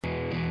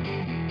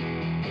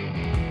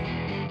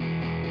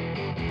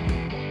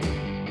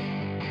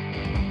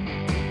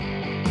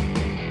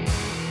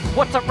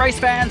What's up, race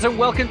fans, and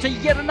welcome to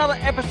yet another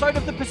episode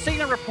of the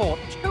Piscina Report.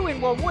 2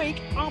 in 1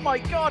 week. Oh my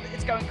God,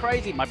 it's going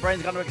crazy. My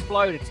brain's going to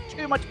explode. It's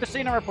too much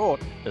Piscina Report.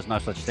 There's no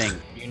such thing.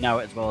 You know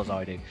it as well as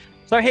I do.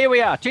 So here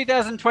we are,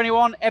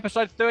 2021,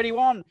 episode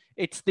 31.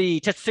 It's the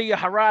Tetsuya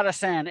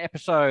Harada-san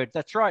episode.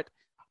 That's right.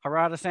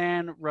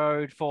 Harada-san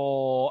rode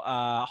for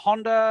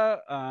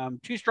Honda,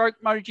 two-stroke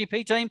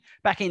MotoGP team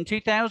back in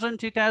 2000,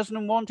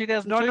 2001,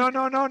 2002.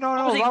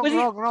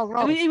 No.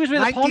 Wrong. He was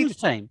with the Pons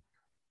team.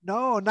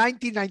 No,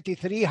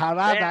 1993,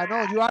 Harada. Yeah,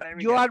 no,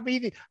 you are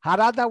meaning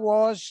Harada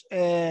was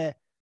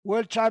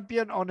world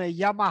champion on a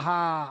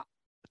Yamaha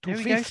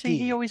 250. See,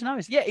 he always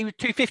knows. Yeah, he was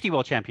 250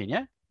 world champion,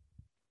 yeah?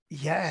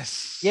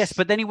 Yes,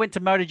 but then he went to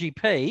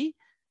MotoGP.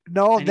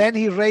 No, then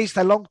he raced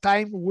a long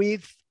time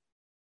with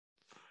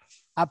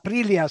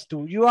Aprilia's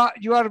too. You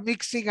are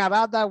mixing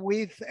Harada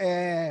with...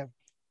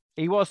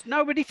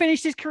 but he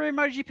finished his career in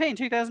MotoGP in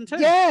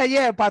 2002.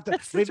 Yeah, but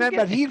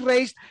remember,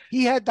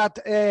 he had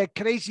that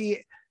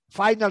crazy...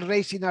 final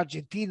race in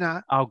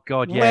Argentina. Oh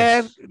God,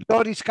 yes. Where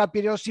Loris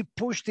Capirossi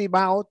pushed him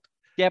out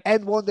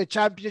and won the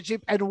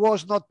championship and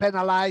was not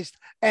penalized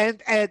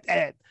and.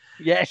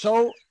 Yeah.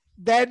 So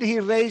then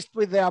he raced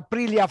with the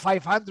Aprilia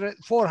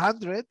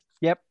 400.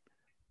 Yep.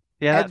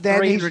 Yeah, and that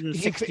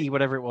 360,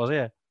 whatever it was,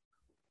 yeah.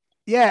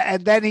 Yeah,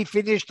 and then he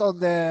finished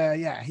on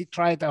he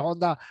tried the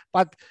Honda,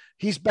 but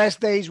his best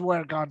days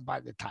were gone by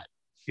the time.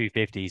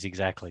 250s,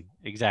 exactly.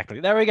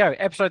 There we go.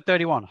 Episode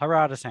 31,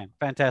 Harada-san.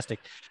 Fantastic.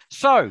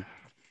 So,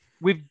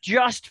 we've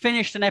just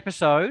finished an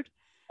episode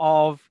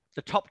of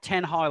the top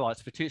 10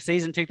 highlights for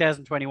season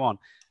 2021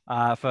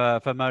 for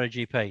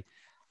MotoGP.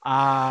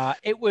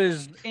 It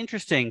was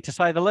interesting, to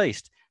say the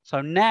least.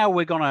 So now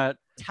we're going to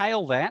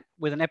tail that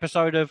with an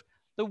episode of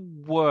the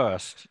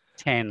worst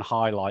 10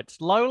 highlights.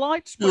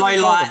 Lowlights?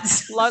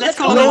 Lowlights. Let's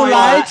call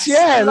lowlights.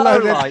 Yeah,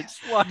 lowlights.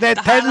 The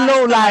 10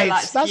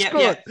 lowlights. That's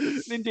good.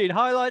 Indeed.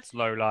 Highlights,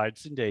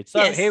 lowlights, indeed.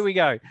 So Here we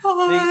go.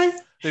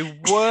 The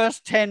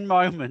worst 10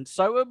 moments.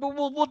 So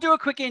we'll do a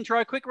quick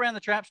intro, quick around the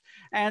traps.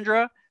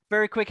 Andra,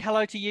 very quick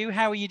hello to you.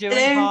 How are you doing?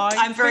 Hi.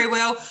 I'm very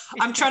well.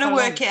 I'm trying to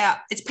work out.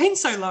 It's been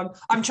so long.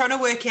 I'm trying to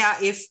work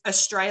out if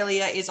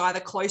Australia is either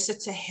closer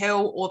to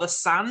hell or the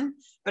sun,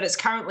 but it's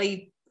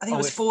currely, I think it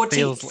was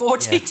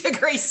 40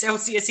 degrees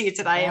Celsius here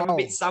today. I'm a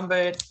bit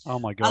sunburned. Oh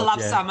my God. I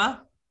love summer.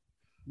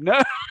 No.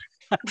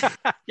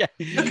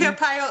 Look how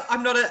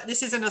pale.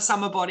 This isn't a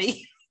summer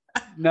body.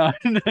 No,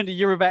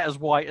 you're about as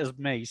white as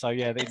me. So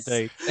yeah, yes.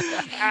 Indeed.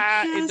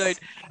 Indeed.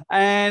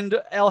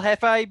 And El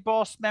Jefe,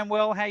 boss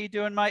Manuel, how you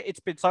doing, mate? It's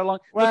been so long.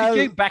 Look at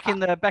you back in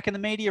the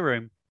media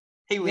room.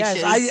 He wishes.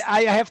 Yes,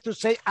 I have to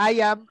say I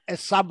am a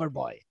summer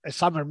boy, a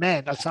summer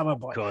man, a summer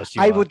boy. Of course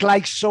I would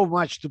like so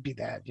much to be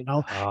there.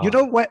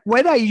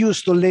 When I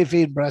used to live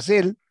in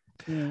Brazil,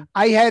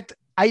 I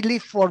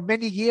lived for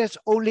many years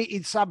only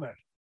in summer.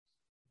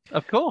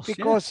 Of course,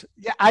 because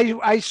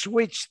I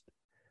switched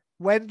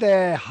when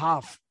the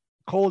half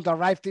cold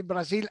arrived in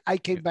Brazil. I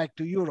came back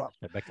to Europe.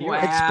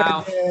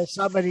 Wow. Spent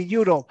summer in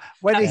Europe.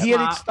 When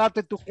it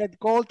started to get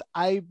cold,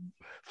 I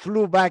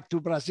flew back to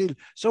Brazil.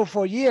 So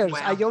for years,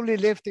 I only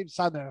lived in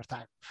summer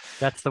time.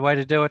 That's the way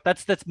to do it.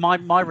 That's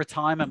my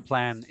retirement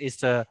plan is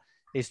to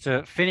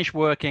finish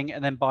working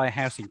and then buy a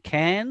house in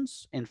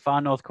Cairns in far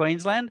north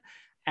Queensland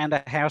and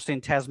a house in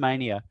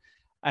Tasmania.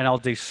 And I'll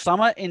do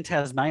summer in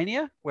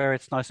Tasmania where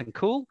it's nice and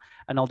cool,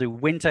 and I'll do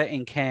winter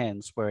in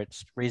Cairns where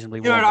it's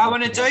reasonably warm. You know what I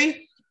want to do?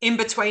 In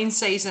between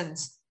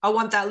seasons. I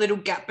want that little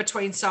gap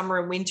between summer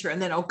and winter,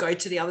 and then I'll go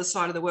to the other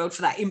side of the world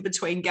for that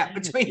in-between gap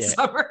between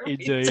summer and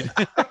winter.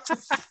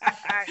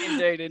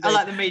 Indeed. I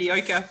like the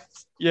mediocre.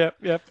 Yeah,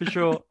 for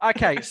sure.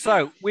 Okay,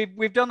 so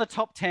we've done the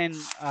top 10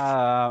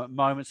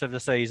 moments of the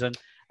season.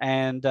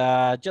 And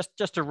just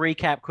to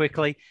recap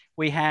quickly,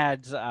 we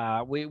had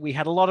we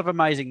had a lot of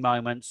amazing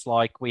moments.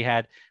 Like we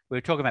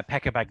were talking about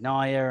Pecco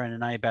Bagnaia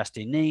and Enea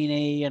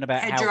Bastianini and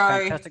about Pedro. how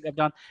fantastic they've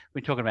done.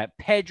 We're talking about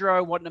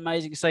Pedro. What an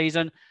amazing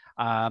season.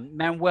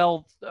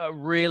 Manuel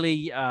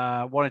really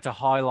wanted to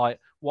highlight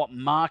what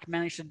Mark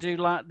managed to do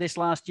this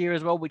last year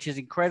as well, which is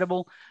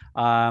incredible.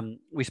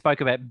 We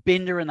spoke about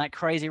Binder and that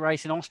crazy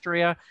race in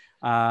Austria.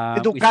 The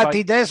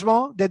Ducati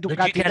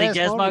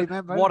Desmo,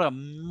 remember? What a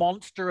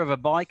monster of a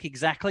bike,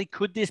 exactly.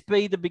 Could this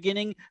be the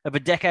beginning of a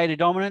decade of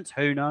dominance?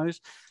 Who knows?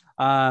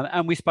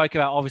 And we spoke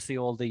about, obviously,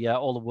 all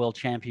the world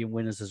champion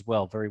winners as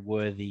well, very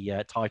worthy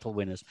title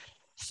winners.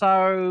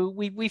 So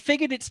we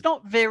figured it's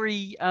not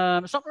very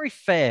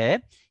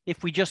fair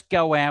if we just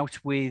go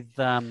out with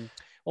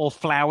all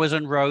flowers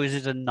and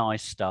roses and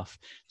nice stuff.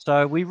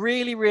 So we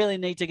really, really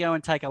need to go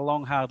and take a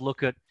long, hard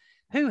look at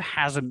who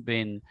hasn't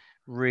been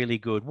really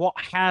good, what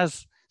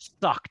has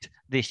sucked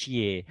this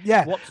year.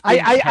 Yeah,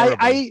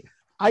 I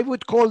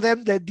would call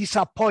them the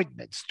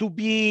disappointments, to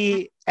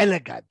be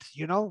elegant,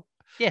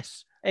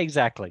 Yes,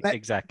 exactly.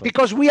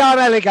 Because we are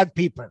elegant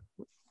people.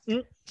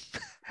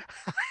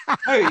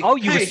 Oh,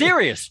 you were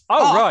serious?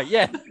 Oh, right,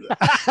 yeah.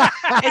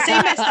 Has he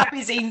messed up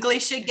his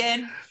English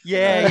again?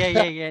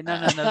 Yeah.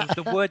 No.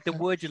 The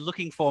word you're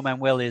looking for,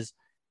 Manuel, is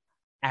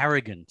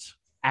arrogant.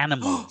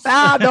 animals.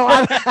 No.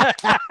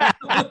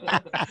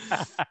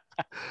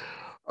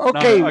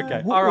 Okay. No,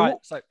 okay. All right.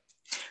 So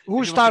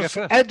who starts?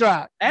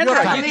 Andra.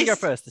 Andra, you can go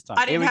first this time.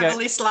 I didn't have a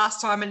list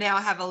last time, and now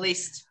I have a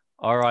list.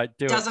 All right,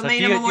 doesn't it.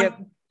 Mean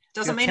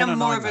I'm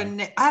more of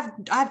a. I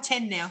have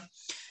 10 now.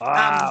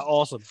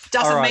 Awesome.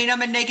 Doesn't mean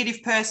I'm a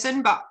negative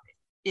person, but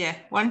yeah,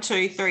 1,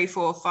 2, 3,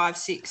 4, 5,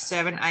 6,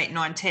 7, 8,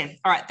 9, 10.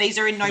 All right, these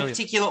are in no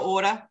particular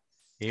order.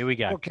 Here we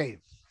go. Okay.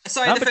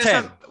 So Number the first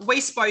 10. One,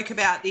 we spoke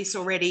about this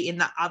already in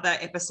the other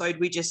episode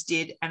we just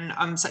did, and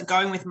I'm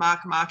going with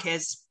Marc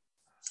Marquez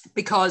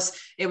because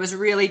it was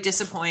really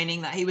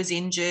disappointing that he was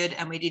injured,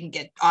 and we didn't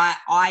get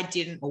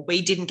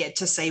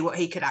to see what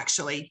he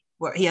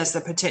has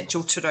the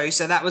potential to do.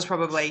 So that was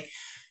probably,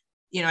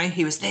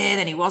 he was there,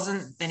 then he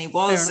wasn't, then he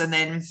was, and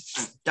then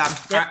done.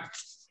 Yep.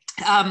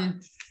 Right.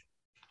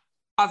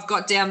 I've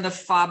got down the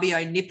Fabio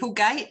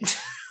Nipplegate.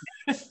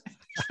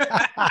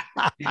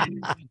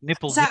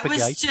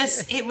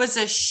 It was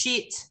a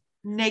shit,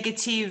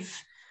 negative,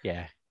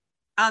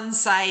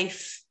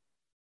 unsafe,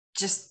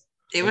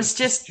 it was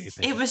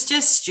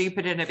just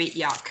stupid and a bit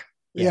yuck.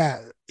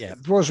 Yeah.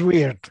 It was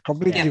weird,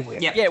 completely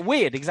weird. Yeah,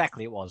 weird,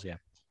 exactly it was,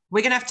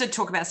 We're going to have to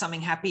talk about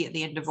something happy at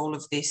the end of all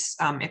of this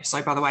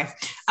episode, by the way.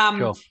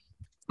 Sure.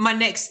 My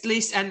next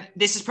list, and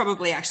this is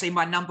probably actually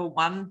my number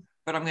one,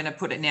 but I'm going to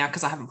put it now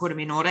because I haven't put him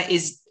in order,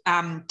 is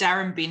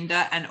Darren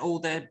Binder and all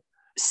the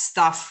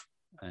stuff,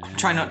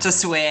 try not to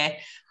swear,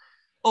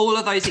 all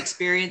of those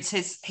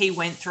experiences he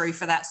went through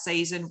for that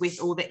season with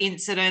all the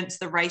incidents,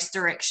 the race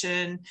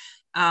direction,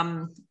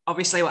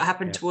 obviously what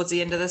happened towards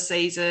the end of the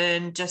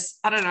season. Just,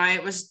 I don't know,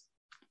 it was,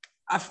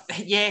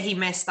 he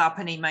messed up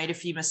and he made a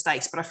few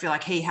mistakes, but I feel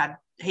like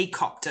he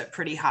copped it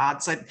pretty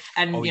hard. So,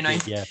 and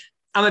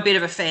I'm a bit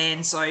of a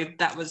fan, so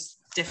that was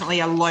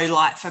definitely a low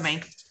light for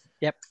me.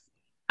 Yep.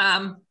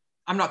 I'm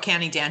not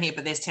counting down here,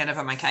 but there's 10 of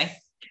them. Okay.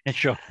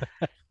 Sure.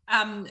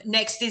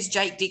 Next is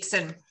Jake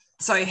Dixon.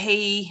 So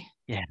he,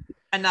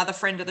 another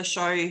friend of the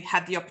show,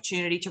 had the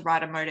opportunity to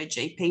ride a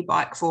MotoGP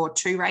bike for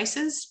 2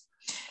 races.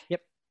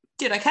 Yep.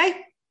 Did okay,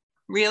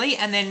 really.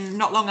 And then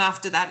not long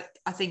after that,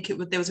 I think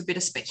there was a bit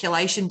of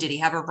speculation. Did he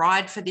have a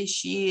ride for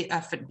this year?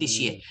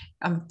 Year,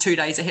 I'm 2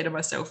 days ahead of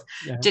myself.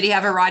 Yeah. Did he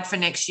have a ride for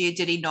next year?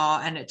 Did he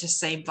not? And it just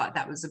seemed like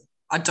that was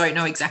I don't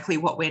know exactly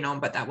what went on,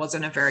 but that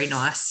wasn't a very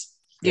nice,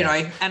 and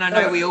I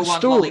know we all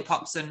want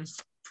lollipops and.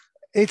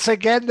 It's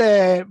again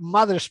the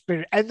mother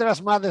spirit,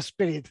 Andra's mother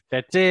spirit.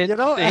 That's it.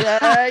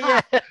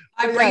 Yeah.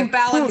 I bring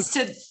balance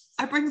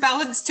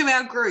to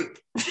our group.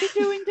 You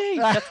do indeed.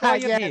 That's why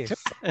you're here.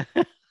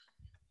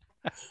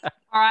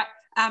 All right,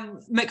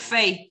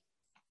 McPhee.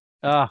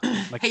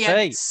 McPhee. He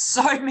had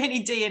so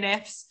many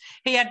DNFs.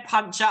 He had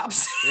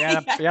punch-ups. He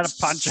had a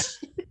punch.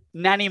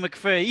 Nanny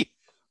McPhee.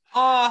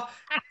 Oh,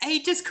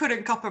 he just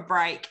couldn't cop a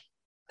break.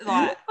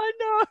 Like, I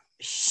know.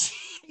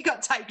 He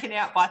got taken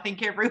out by, I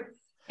think, everyone.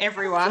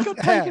 Got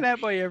taken out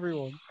by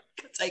everyone.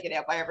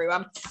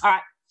 All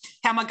right.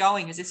 How am I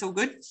going? Is this all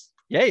good?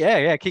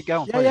 Yeah. Keep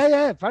going.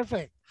 Yeah.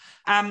 Perfect.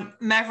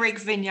 Maverick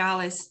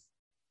Vinales.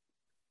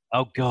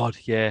 Oh God,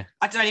 yeah.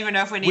 I don't even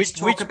know if we need to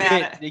talk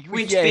about it.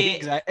 Which bit?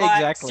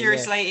 Exactly.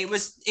 Seriously,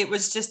 it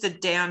was just a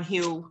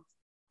downhill.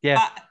 Yeah.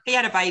 But he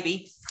had a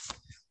baby,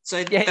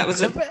 so that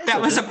was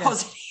a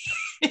positive.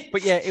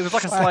 But yeah, it was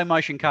like a slow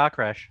motion car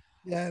crash.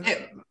 Yeah.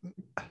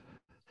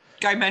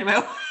 Go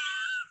Manuel.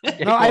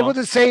 No, I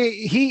wouldn't say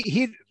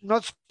he,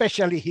 not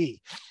especially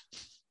he,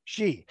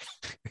 she.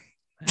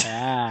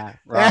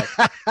 Right.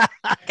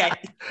 Okay.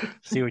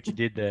 See what you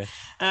did there.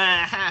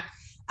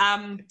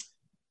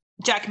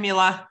 Jack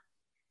Miller.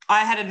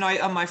 I had a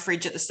note on my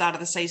fridge at the start of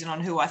the season on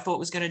who I thought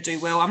was going to do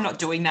well. I'm not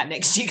doing that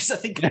next year because I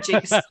think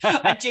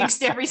I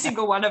jinxed every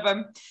single one of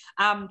them.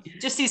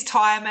 Just his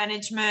tyre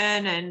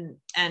management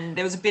and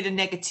there was a bit of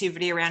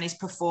negativity around his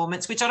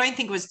performance, which I don't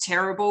think was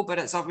terrible, but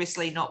it's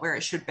obviously not where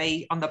it should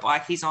be on the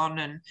bike he's on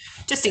and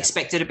just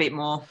expected a bit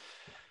more.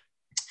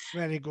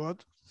 Very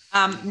good.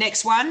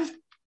 Next one.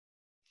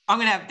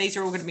 These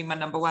are all going to be my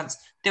number ones.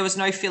 There was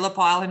no Phillip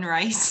Island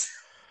race.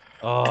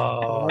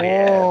 Oh,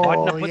 yeah. Why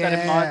didn't I put that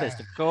in my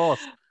list? Of course.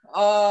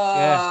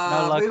 Oh,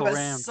 no local we were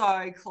round.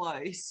 so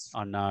close.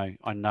 I know.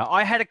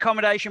 I had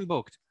accommodation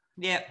booked.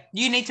 Yeah,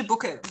 you need to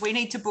book it. We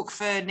need to book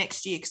for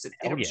next year because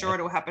I'm sure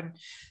it'll happen.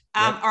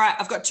 All right,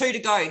 I've got 2 to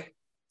go.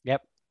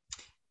 Yep.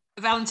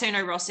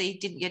 Valentino Rossi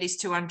didn't get his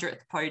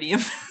 200th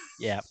podium.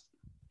 Yeah.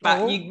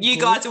 But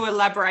you guys will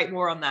elaborate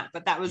more on that.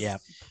 But that was,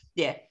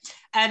 yeah.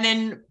 And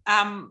then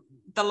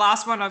the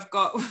last one I've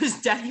got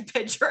was Danny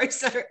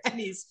Pedrosa and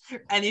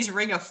his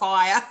Ring of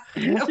Fire.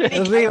 Ring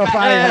of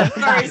Fire.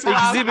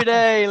 Exhibit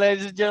A,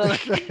 ladies and gentlemen.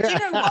 You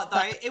know what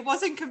though? It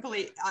wasn't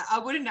complete. I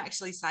wouldn't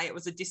actually say it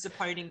was a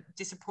disappointing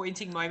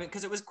moment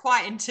because it was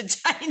quite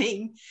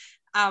entertaining.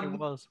 It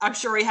was. I'm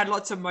sure he had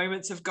lots of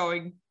moments of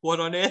going, "What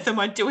on earth am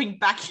I doing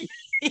back here?"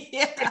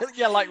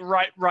 Yeah, like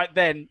right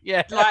then.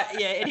 Yeah.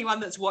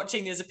 Anyone that's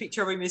watching, there's a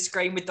picture of him on the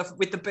screen with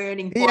the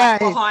burning bike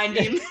behind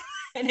him.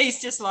 And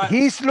he's just like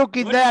he's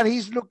looking there.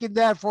 He's looking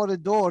there for the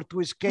door to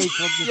escape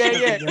from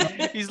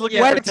the He's looking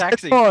for a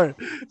taxi. So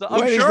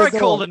I'm sure I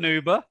called an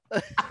Uber.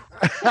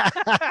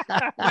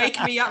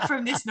 Wake me up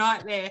from this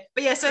nightmare.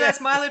 But yeah, so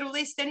that's my little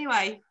list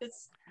anyway.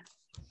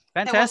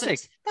 Fantastic.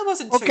 That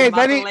wasn't okay, too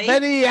motherly.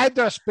 very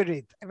Andra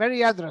spirit.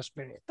 Very Andra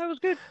spirit. That was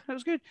good.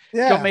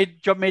 Yeah. Do you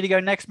want me to go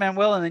next,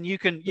 Manuel, and then you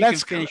can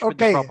finish with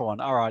the proper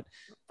one. All right.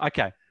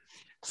 Okay.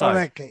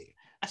 So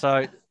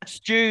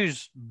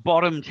Stu's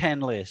bottom 10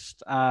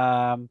 list.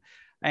 And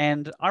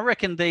I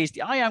reckon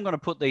I am going to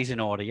put these in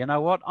order. You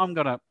know what? I'm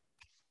going to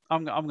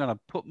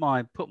put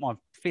my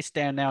fist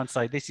down now and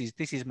say this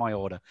is my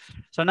order.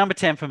 So number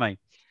 10 for me,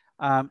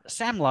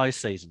 Sam Lowe's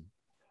season.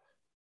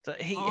 So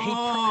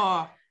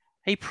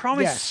he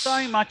promised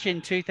so much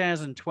in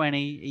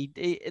 2020.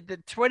 The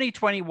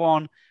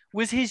 2021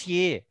 was his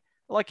year.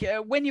 Like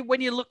when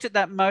you looked at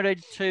that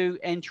Moto2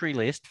 entry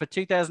list for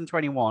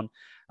 2021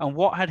 and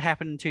what had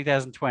happened in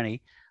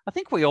 2020, I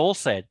think we all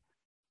said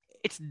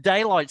it's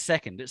daylight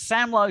second.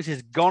 Sam Lowe's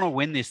is gonna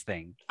win this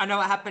thing. I know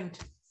what happened.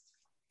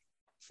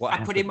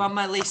 I put him on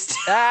my list.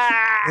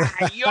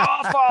 Your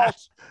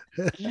fault.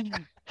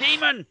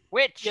 Demon,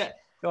 witch. Yeah.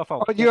 Your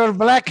fault. On your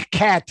black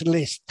cat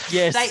list.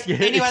 Yes.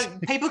 Anyone,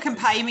 people can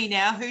pay me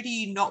now. Who do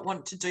you not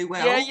want to do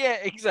well? Yeah,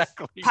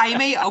 exactly. Pay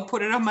me, I'll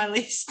put it on my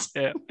list.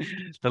 Yeah,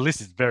 the list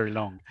is very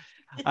long.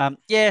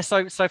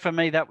 So for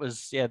me that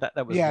was right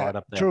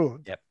up there.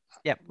 True.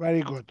 Yep.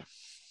 Very good.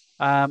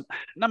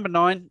 Number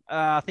 9,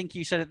 I think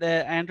you said it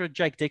there, Andrew,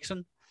 Jake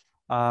Dixon.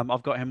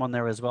 I've got him on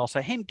there as well.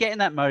 So him getting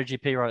that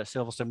MotoGP right at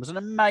Silverstone was an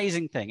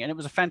amazing thing, and it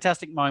was a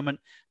fantastic moment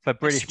for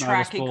British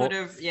motorsport. He could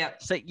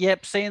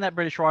have, seeing that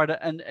British rider,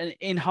 and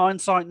in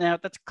hindsight now,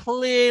 that's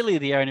clearly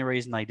the only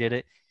reason they did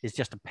it is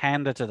just to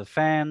pander to the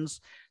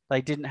fans. They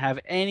didn't have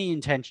any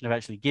intention of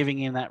actually giving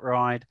him that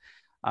ride,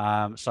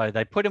 so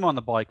they put him on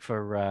the bike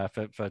for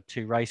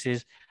 2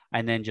 races,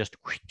 and then just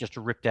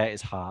ripped out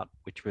his heart,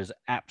 which was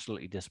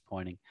absolutely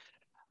disappointing.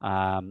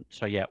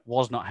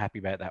 Was not happy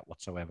about that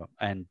whatsoever,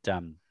 and.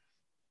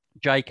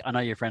 Jake, I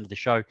know you're a friend of the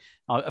show.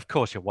 Of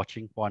course, you're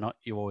watching. Why not?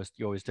 You always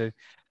do.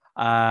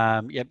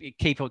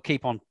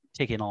 Keep on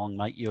ticking along,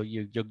 mate.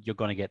 You're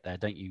going to get there.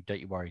 Don't you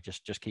worry.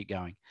 Just keep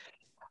going.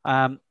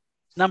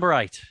 Number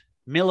 8,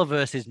 Miller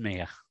versus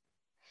Mir.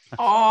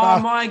 Oh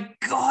my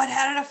God!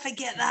 How did I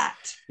forget that?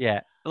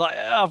 Yeah, like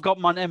I've got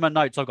in my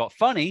notes. I've got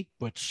funny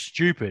but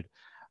stupid.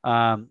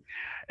 On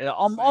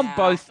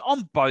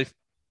both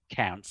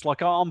counts.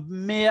 Like on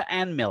Mir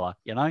and Miller,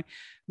 you know.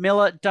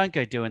 Miller, don't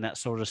go doing that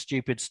sort of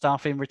stupid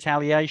stuff in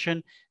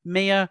retaliation.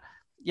 Mir,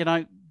 you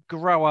know,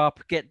 grow up,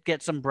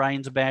 get some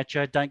brains about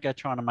you. Don't go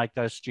trying to make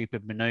those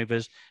stupid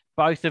maneuvers.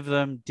 Both of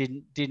them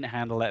didn't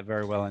handle that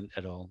very well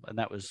at all, and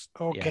that was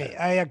okay.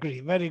 I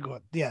agree. Very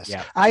good. Yes,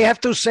 yeah. I have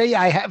to say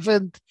I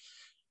haven't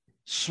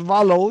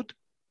swallowed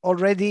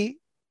already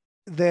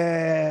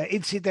the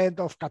incident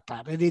of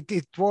Qatar, and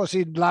it was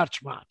in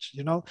large match.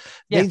 You know,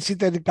 the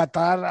incident in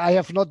Qatar, I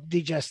have not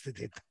digested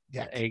it.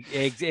 Yeah,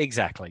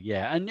 exactly.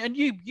 Yeah, and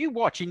you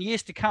watch in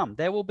years to come,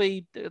 there will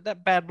be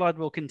that bad blood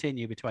will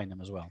continue between them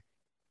as well.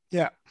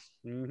 Yeah.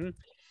 Mm-hmm.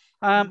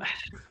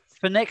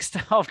 For next,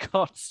 I've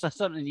got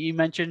something you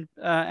mentioned,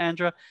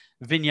 Andra,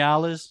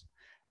 Vinales.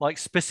 Like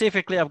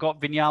specifically, I've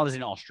got Vinales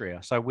in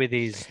Austria. So with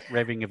his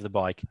revving of the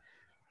bike,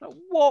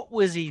 what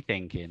was he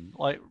thinking?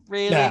 Like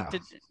really?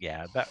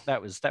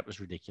 That was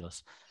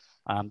ridiculous.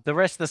 The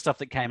rest of the stuff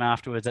that came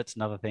afterwards, that's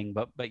another thing.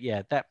 But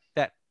yeah, that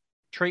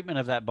treatment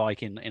of that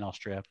bike in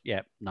Austria,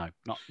 not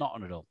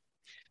on at all.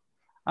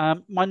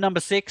 My number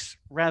 6,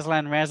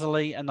 Razlan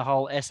Razali and the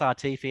whole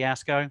SRT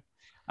fiasco.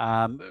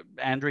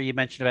 Andrew, you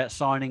mentioned about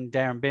signing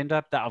Darren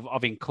Binder. That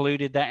I've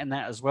included that in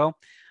that as well.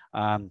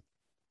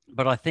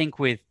 But I think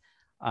with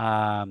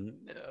Petronas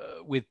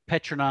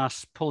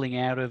pulling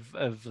out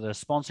of the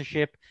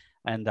sponsorship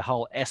and the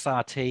whole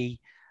SRT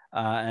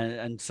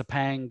and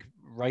Sepang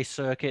race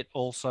circuit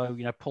also,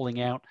 you know,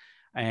 pulling out,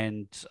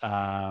 and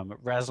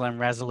Razlan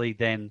Razali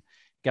then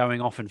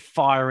going off and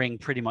firing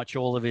pretty much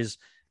all of his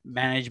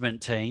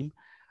management team.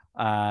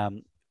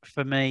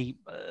 For me,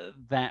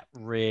 that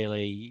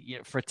really, you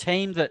know, for a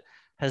team that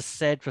has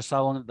said for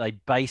so long that they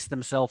base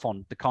themselves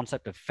on the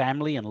concept of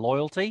family and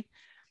loyalty,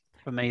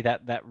 for me,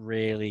 that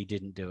really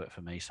didn't do it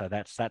for me. So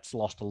that's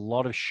lost a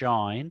lot of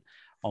shine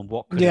on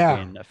what could have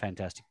been a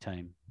fantastic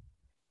team.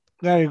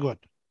 Very good.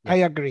 Yeah. I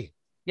agree.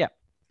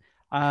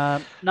 Yeah.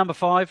 Number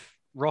 5,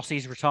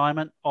 Rossi's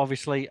retirement.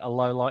 Obviously, a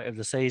low light of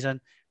the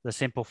season. The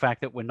simple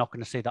fact that we're not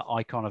going to see the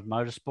icon of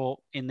motorsport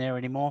in there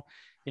anymore.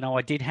 You know,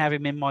 I did have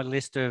him in my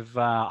list of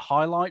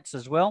highlights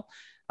as well,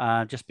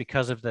 just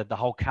because of the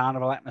whole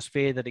carnival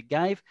atmosphere that it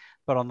gave.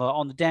 But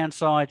on the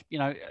downside, you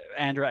know,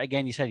 Andrew,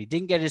 again, you said he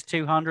didn't get his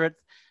 200th.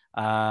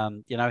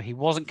 You know, he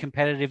wasn't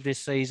competitive this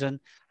season.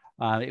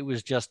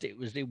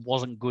 It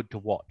wasn't good to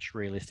watch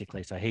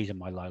realistically. So he's in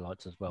my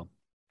lowlights as well.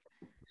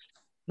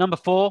 Number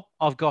 4,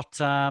 I've got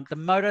the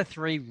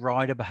Moto3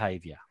 rider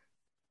behavior.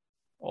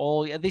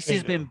 This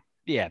has been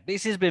you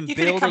building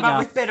could have come up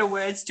with better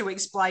words to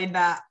explain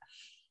that.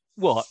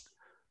 What?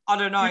 I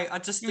don't know. I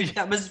just think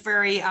that was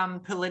very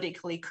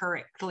politically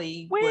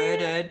correctly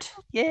worded.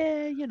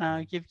 Yeah, you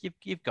know,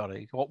 you've got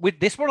to. With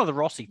this one or the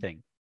Rossi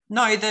thing?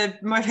 No, the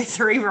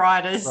Moto3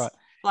 riders. Right.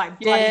 like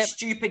bloody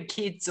stupid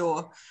kids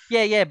or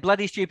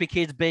bloody stupid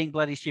kids being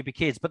bloody stupid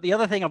kids. But the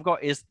other thing I've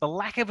got is the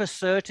lack of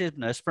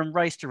assertiveness from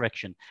race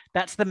direction.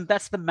 That's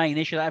the main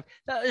issue.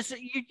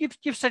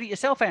 You've said it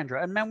yourself, Andrew,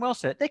 and Manuel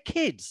said it. They're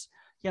kids.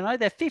 You know,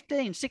 they're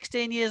 15,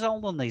 16 years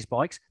old on these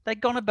bikes. They're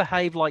going to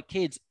behave like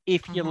kids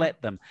if you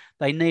let them.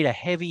 They need a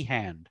heavy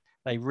hand.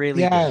 They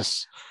really do.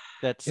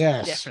 That's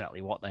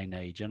definitely what they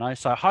need, you know.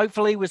 So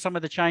hopefully with some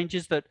of the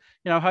changes that,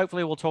 you know,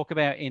 hopefully we'll talk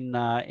about in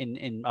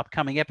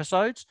upcoming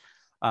episodes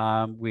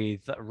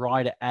with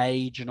rider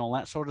age and all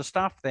that sort of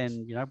stuff,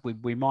 then, you know,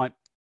 we might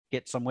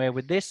get somewhere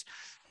with this.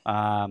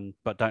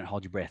 But don't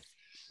hold your breath,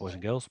 boys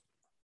and girls.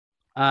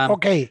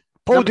 Okay.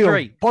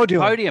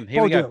 Podium.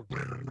 Here we go.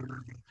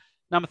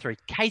 Number 3,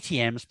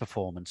 KTM's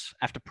performance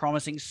after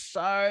promising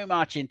so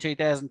much in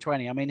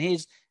 2020. I mean,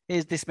 here's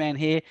this man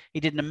here. He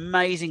did an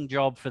amazing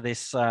job for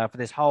this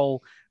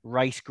whole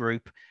race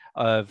group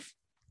of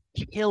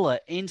killer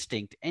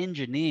instinct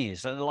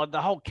engineers. So like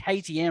the whole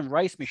KTM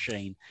race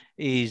machine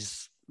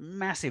is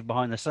massive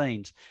behind the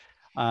scenes.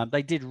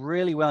 They did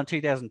really well in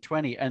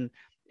 2020, and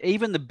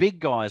even the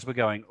big guys were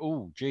going,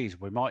 "Oh, geez,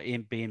 we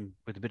might be in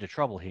with a bit of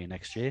trouble here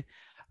next year,"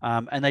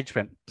 and they just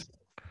went.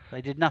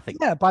 They did nothing.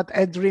 Yeah,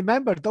 and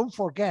remember, don't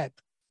forget,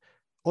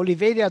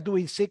 Oliveira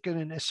doing second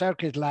in a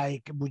circuit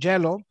like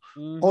Mugello,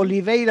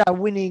 Oliveira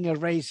winning a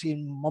race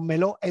in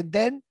Montmeló, and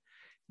then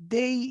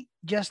they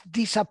just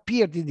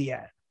disappeared in the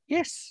air.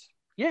 Yes,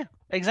 yeah,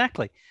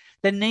 exactly.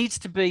 There needs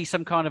to be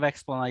some kind of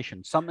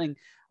explanation, something,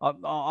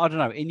 I don't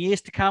know, in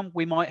years to come,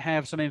 we might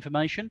have some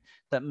information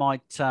that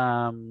might,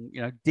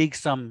 dig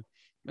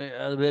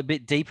a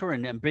bit deeper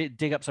and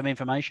dig up some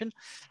information.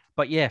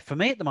 But yeah, for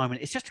me at the moment,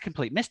 it's just a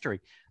complete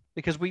mystery.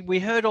 Because we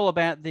heard all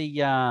about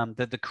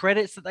the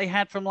credits that they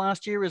had from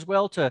last year as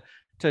well to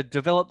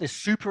develop this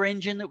super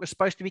engine that was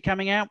supposed to be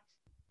coming out.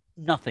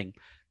 Nothing,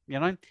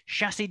 you know,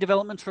 chassis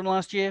developments from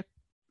last year,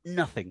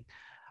 nothing.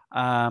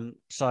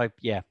 So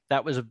yeah,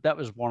 that was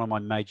one of my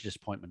major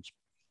disappointments.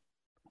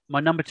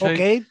 My number 2.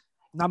 Okay,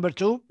 number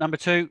two,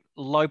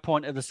 low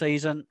point of the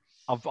season.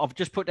 I've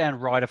just put down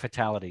rider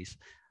fatalities.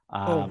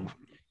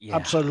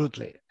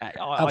 Absolutely.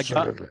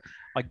 Absolutely.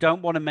 I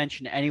don't want to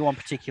mention any one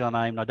particular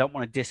name. I don't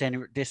want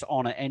to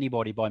dishonor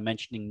anybody by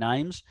mentioning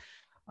names.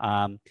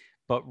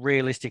 But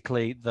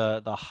realistically,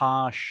 the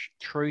harsh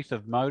truth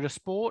of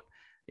motorsport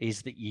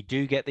is that you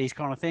do get these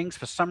kind of things.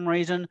 For some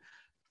reason,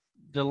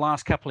 the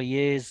last couple of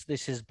years,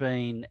 this has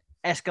been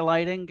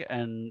escalating,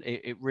 and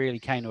it really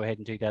came to a head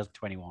in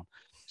 2021.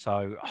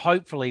 So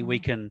hopefully we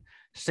can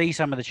see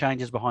some of the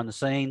changes behind the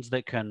scenes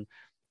that can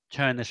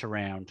turn this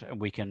around,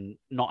 and we can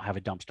not have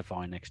a dumpster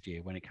fire next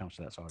year when it comes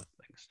to that side of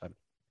things. So,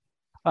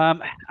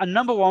 and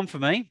number 1 for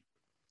me,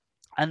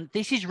 and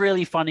this is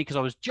really funny because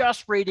I was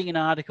just reading an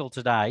article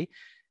today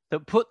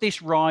that put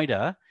this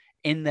rider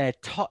in their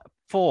top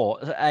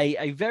 4,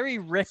 a very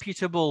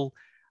reputable,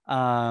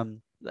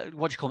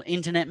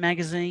 internet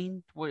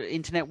magazine,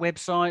 internet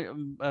website,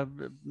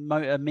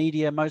 a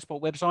media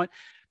motorsport website,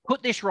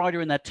 put this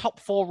rider in their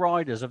top 4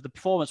 riders of the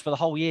performance for the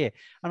whole year.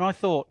 And I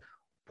thought,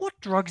 what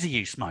drugs are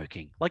you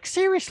smoking? Like,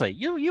 seriously,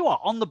 you are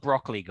on the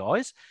broccoli,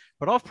 guys.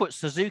 But I've put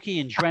Suzuki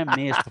and Joan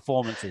Mir's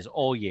performances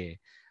all year.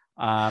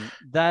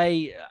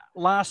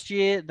 Last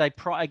year, they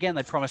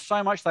promised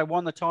so much. They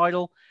won the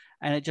title.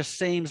 And it just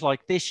seems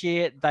like this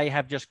year they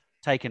have just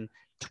taken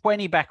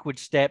 20 backward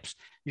steps.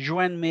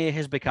 Joan Mir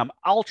has become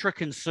ultra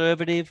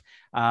conservative.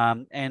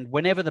 And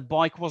whenever the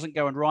bike wasn't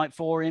going right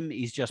for him,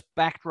 he's just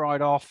backed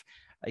right off.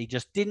 He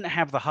just didn't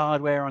have the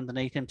hardware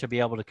underneath him to be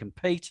able to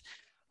compete.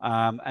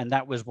 And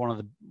that was it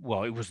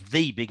was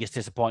the biggest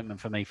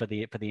disappointment for me for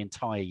the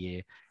entire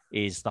year,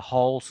 is the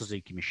whole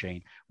Suzuki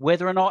machine.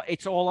 Whether or not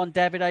it's all on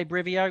Davide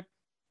Brivio,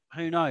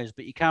 who knows?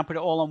 But you can't put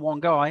it all on one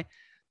guy.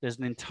 There's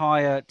an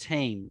entire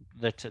team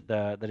that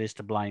is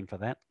to blame for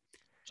that.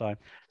 So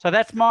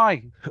that's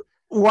my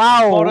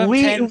bottom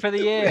 10 for the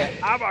year.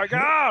 Oh my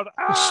God!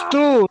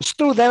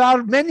 Stu, there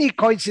are many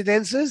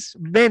coincidences,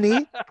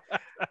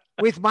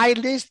 with my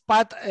list,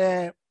 but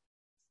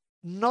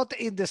not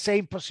in the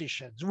same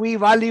positions. We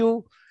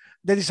value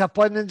the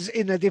disappointments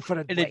in a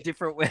different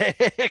way.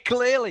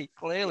 Clearly.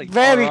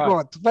 Very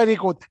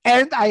good.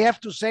 And I have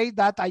to say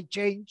that I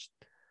changed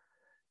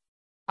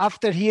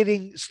after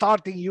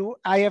starting you.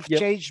 I have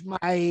changed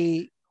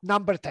my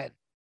number 10.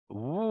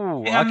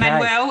 Ooh, okay.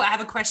 Manuel, I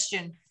have a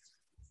question.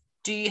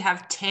 Do you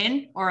have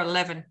 10 or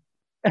 11?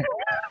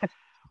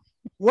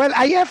 Well,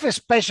 I have a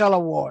special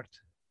award.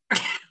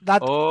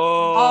 That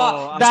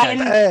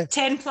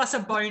 10 plus a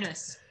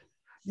bonus.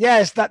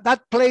 Yes,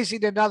 that plays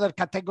in another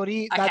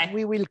category that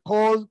we will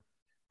call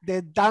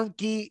the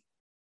donkey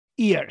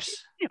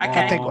ears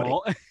category.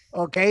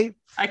 Okay.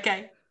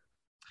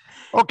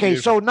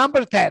 So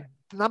number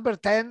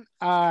 10,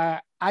 I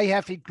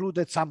have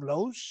included some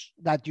lows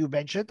that you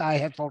mentioned. I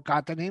have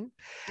forgotten him.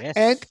 Yes.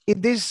 And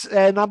in this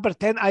number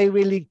 10, I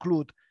will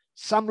include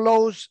some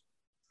lows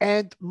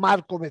and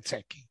Marco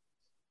Bezzecchi.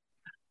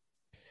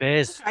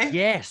 Yes.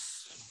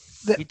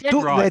 The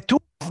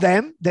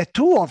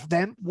two of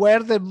them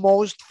were the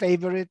most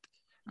favorite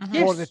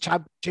for the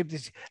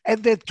championship.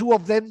 And the two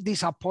of them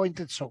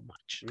disappointed so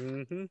much.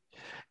 Mm-hmm.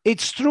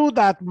 It's true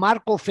that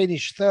Marco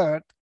finished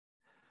third,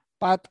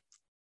 but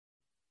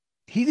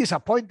he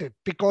disappointed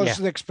because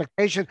the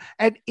expectation,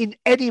 and in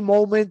any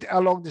moment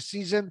along the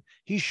season,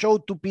 he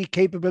showed to be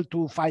capable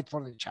to fight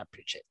for the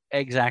championship.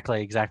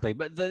 Exactly.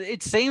 But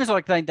it seems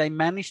like they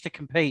managed to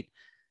compete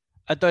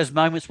at those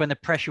moments when the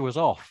pressure was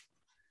off.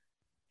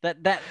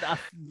 That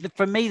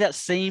for me, that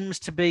seems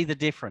to be the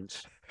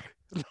difference.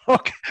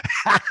 Look,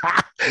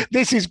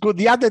 this is good.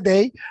 The other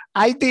day,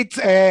 I did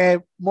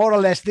more or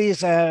less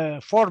this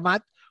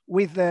format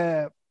with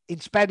in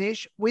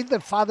Spanish with the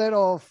father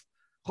of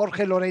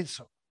Jorge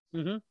Lorenzo.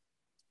 Mm-hmm.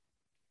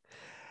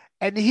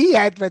 And he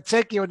had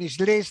Vezzecchi on his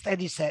list, and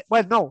he said,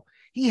 well, no,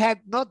 he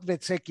had not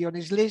Vezzecchi on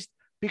his list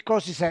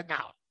because he said, no,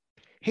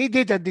 he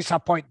didn't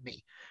disappoint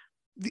me.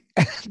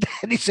 And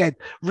then he said,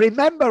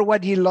 remember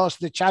when he lost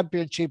the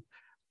championship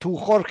to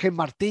Jorge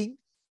Martin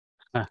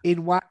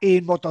in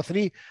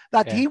Moto3,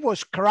 that he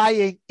was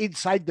crying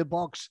inside the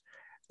box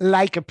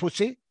like a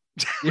pussy?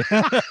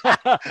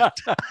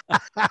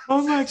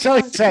 Oh my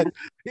So God.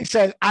 he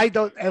said,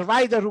 a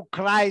rider who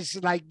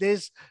cries like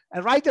this,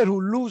 a rider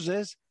who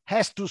loses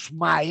has to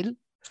smile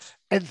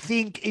and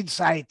think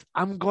inside,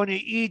 I'm going to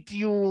eat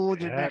you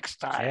the next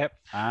time. Yep,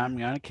 I'm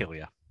going to kill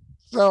you.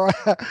 So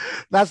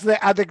that's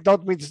the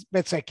anecdote with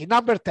Bezzecchi.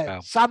 Number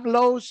 10, Sam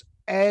Lowe's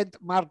and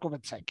Marco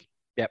Bezzecchi.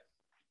 Yep.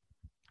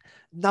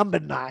 Number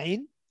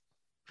 9,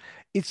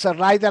 it's a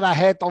rider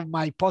ahead of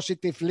my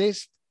positive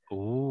list.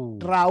 Ooh.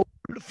 Raul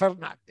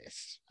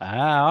Fernandez.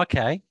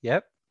 Okay.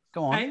 Yep.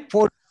 Go on. Okay.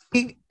 For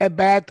being a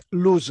bad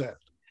loser.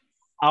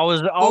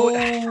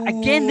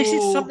 Again, this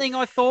is something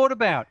I thought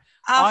about.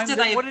 After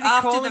what did he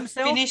call the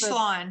himself? finish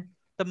line.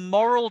 The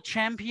moral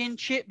champion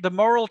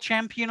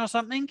or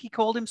something he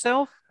called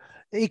himself.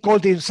 He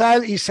called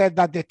himself. He said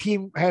that the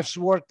team has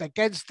worked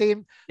against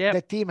him. Yep.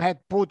 The team had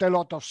put a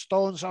lot of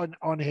stones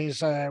on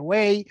his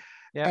way.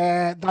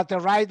 Yep. That the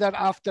rider,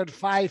 after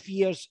 5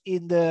 years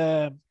in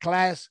the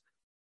class,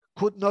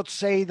 could not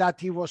say that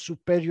he was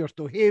superior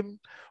to him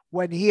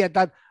when he had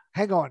done.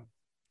 Hang on.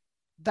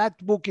 That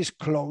book is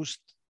closed.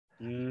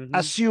 Mm-hmm.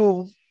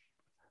 Assume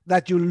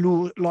that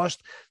you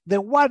lost. The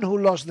one who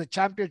lost the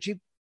championship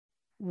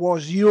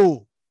was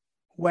you.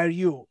 Were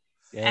you?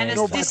 Yeah, and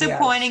it's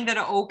disappointing that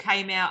it all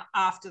came out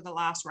after the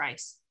last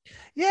race.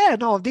 Yeah,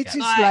 no, this is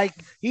like,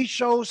 he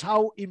shows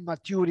how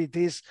immature it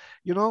is.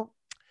 You know,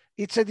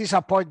 it's a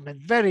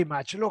disappointment, very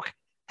much. Look,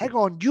 hang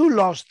on, you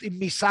lost in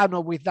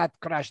Misano with that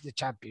crash, the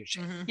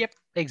championship. Mm-hmm. Yep,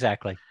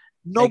 exactly.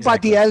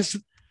 Nobody else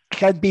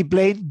can be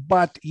blamed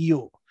but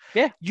you.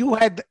 Yeah. You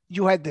had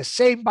the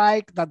same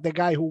bike that the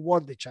guy who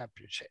won the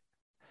championship.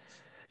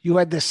 You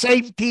had the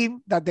same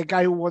team that the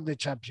guy who won the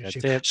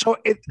championship. So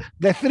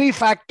the three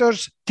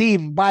factors,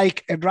 team,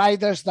 bike, and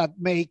riders, that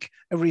make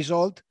a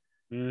result.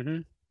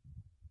 Mm-hmm.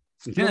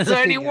 There's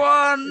only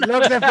one.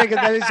 Look the figure.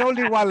 There is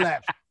only one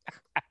left.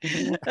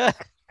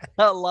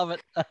 I love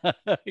it.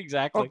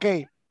 Exactly.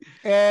 Okay.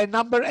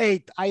 Number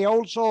 8.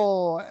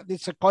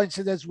 It's a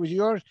coincidence with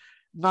yours.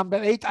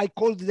 Number 8, I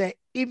called the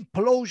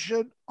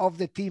implosion of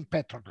the team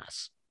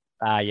Petronas.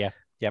 Yeah.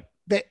 Yep.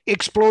 They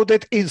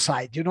exploded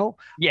inside, you know.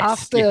 Yes.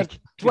 After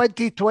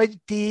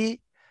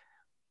 2020,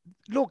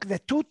 look, the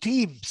two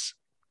teams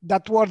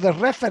that were the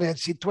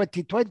reference in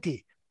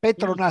 2020,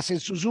 Petronas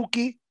and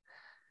Suzuki,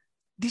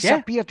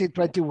 disappeared in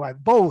 21.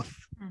 Both.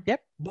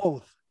 Yep.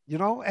 Both. You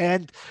know,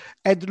 and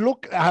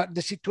look at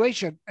the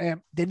situation.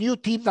 The new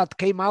team that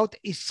came out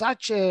is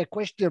such a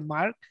question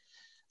mark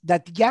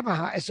that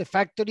Yamaha as a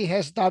factory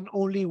has done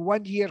only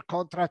 1 year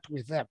contract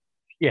with them.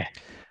 Yeah.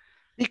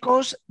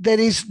 Because there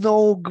is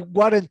no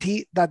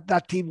guarantee that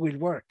that team will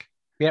work.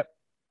 Yep.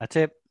 That's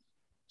it.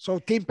 So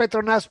Team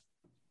Petronas,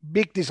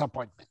 big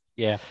disappointment.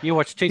 Yeah. You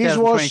watch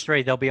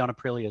 2023, they'll be on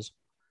Aprilias.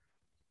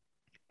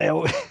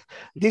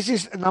 This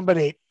is number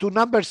 8. To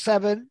number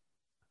 7,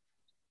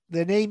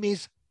 the name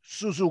is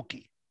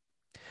Suzuki.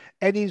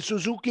 And in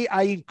Suzuki,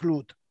 I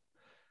include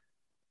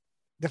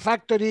the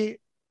factory,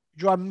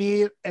 Joan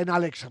Mir, and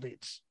Alex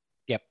Rins.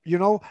 Yep. You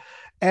know,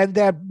 and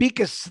their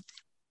biggest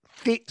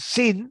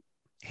sin,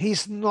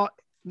 he's not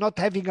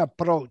having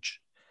approach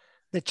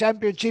the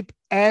championship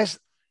as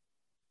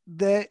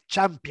the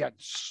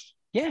champions.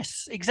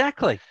 Yes,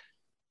 exactly.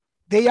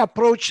 They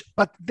approach,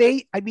 but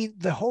the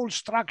whole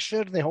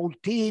structure, the whole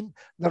team,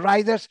 the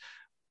riders,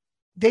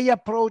 they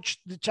approach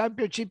the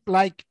championship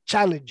like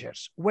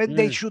challengers when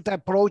they should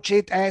approach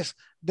it as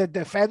the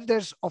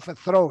defenders of a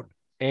throne.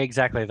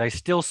 Exactly. They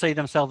still see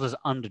themselves as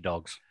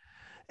underdogs.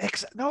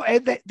 No,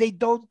 and they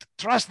don't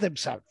trust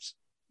themselves.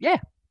 Yeah.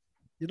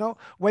 You know,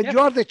 when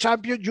you're the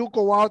champion, you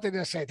go out and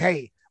you say,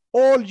 hey,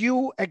 all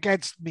you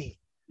against me.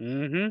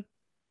 Mm-hmm.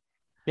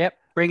 Yep.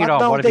 Bring it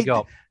on. What have you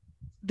got?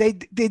 They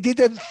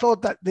didn't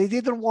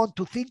want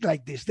to think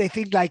like this. They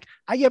think like,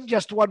 I am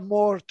just one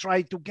more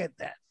trying to get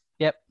there.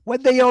 Yep.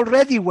 When they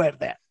already were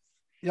there.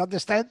 You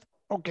understand?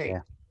 Okay.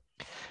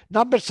 Yeah.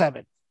 Number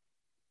 7.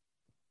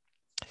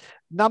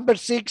 Number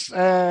 6,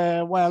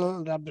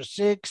 number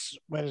 6,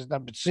 where is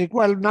number 6?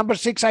 Well, number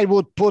 6, I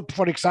would put,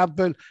 for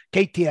example,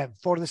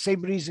 KTM for the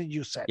same reason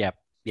you said. Yep.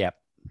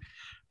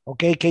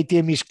 Okay,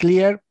 KTM is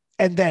clear.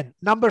 And then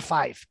number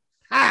 5,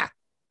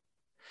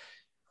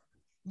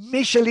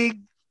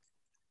 Michelin.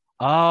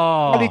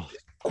 Oh,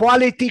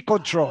 quality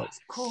control.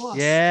 Of course.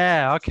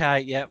 Yeah. Okay.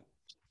 Yep.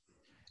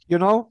 You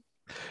know,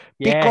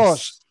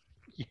 because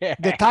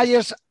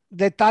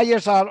the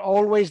tires are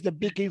always the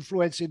big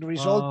influence in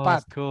result, but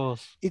of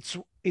course,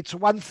 it's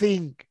one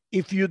thing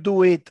if you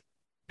do it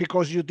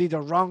because you did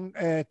a wrong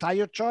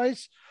tire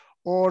choice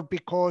or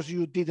because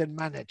you didn't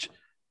manage.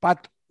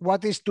 But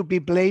what is to be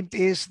blamed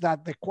is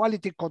that the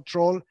quality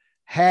control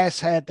has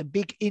had a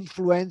big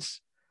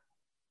influence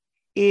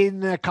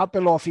in a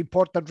couple of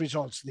important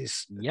results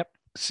this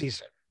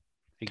season.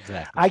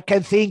 Exactly. I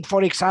can think,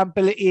 for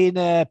example, in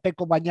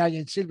Pecco Bagnaia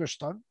in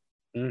Silverstone.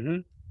 Mm-hmm.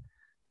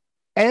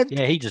 And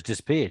he just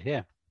disappeared.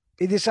 Yeah.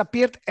 He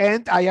disappeared.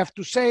 And I have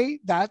to say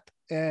that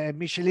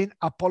Michelin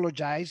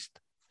apologized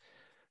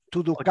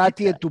to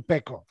Ducati and to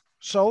Pecco.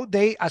 So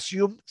they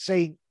assumed,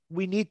 saying,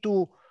 we need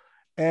to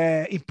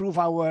improve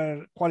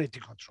our quality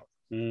control.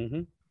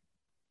 Mm-hmm.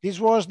 This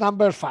was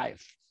number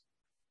 5.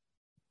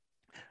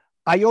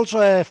 I also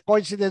have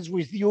coincidence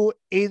with you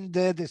in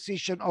the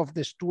decision of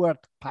the steward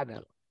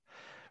panel.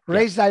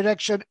 Race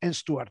direction and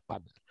steward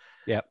panel.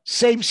 Yeah.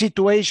 Same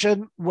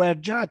situation where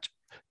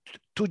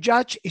to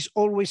judge is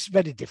always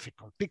very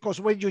difficult, because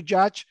when you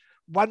judge,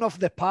 one of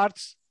the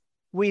parts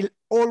will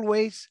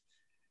always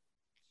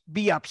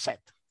be upset.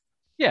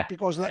 Yeah.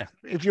 Because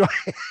if you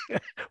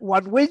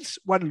one wins,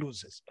 one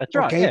loses. That's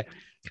right. Okay. Yeah.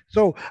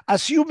 So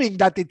assuming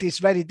that it is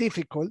very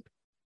difficult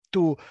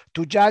to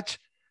judge,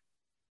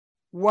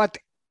 what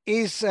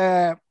is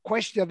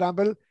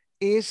questionable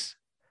is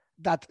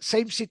that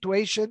same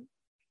situation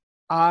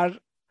are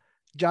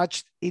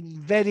judged in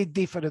very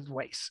different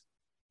ways.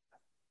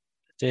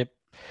 Yep.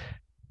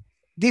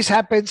 This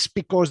happens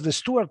because the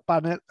steward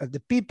panel, the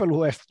people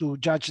who have to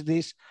judge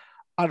this,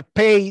 are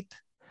paid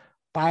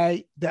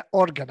by the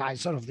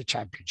organizer of the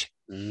championship.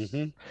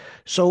 Mm-hmm.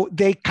 So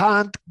they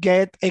can't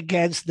get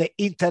against the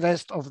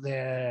interest of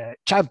the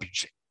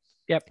championship.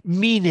 Yep.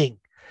 Meaning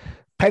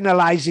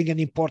penalizing an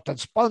important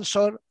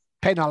sponsor,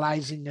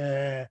 penalizing,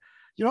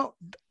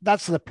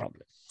 that's the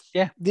problem.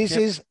 Yeah. This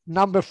is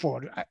number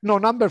 4. No,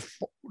 number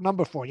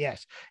 4,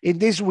 yes. In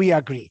this, we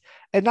agree.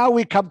 And now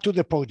we come to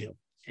the podium.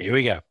 Here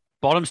we go.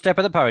 Bottom step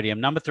of the podium,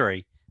 number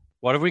 3.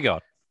 What have we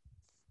got?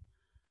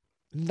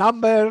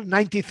 Number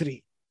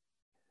 93.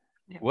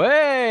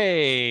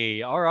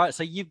 Way. All right.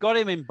 So you've got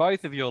him in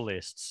both of your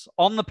lists,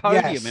 on the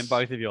podium in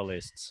both of your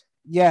lists.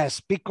 Yes,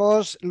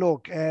 because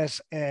look,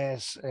 as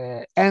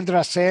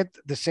Andra said,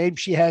 the same.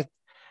 She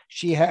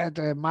had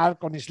a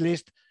mark on his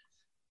list.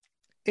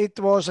 It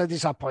was a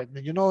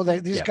disappointment. You know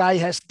that this guy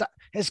has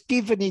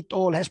given it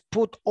all, has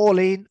put all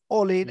in,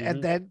 Mm-hmm.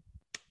 and then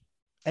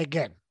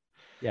again.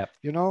 Yeah.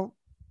 You know,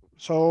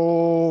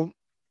 so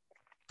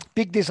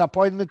big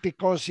disappointment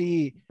because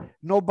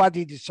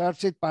nobody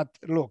deserves it. But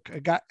look,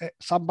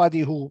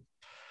 somebody who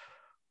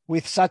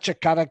with such a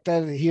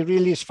character, he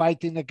really is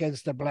fighting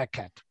against the black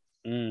cat.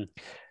 Mm.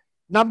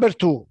 Number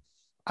 2,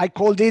 I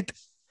called it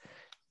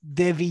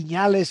the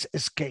Viñales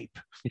escape.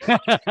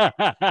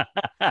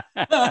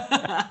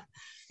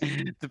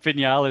 The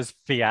Viñales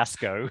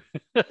fiasco.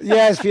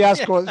 Yes,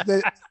 fiasco.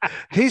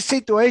 His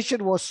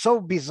situation was so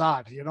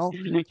bizarre, you know.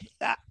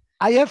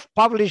 I have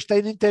published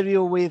an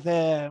interview with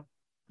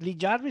Lee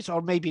Jarvis,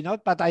 or maybe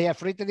not, but I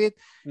have written it.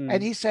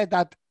 And he said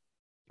that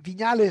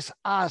Viñales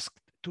asked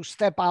to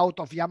step out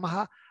of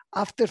Yamaha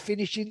after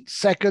finishing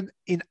second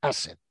in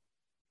Assen.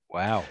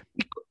 Wow.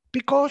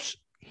 Because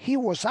he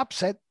was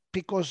upset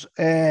because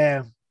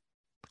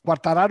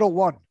Quartararo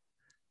won.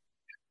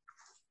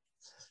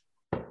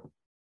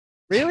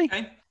 Really?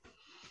 Okay.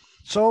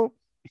 So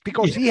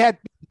because he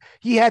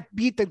had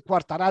beaten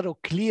Quartararo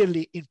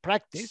clearly in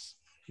practice.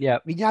 Yeah.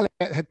 Viñales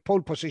had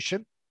pole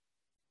position.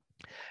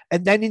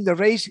 And then in the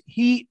race,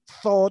 he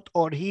thought,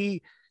 or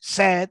he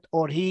said,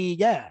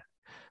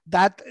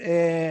 that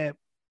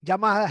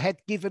Yamaha had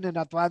given an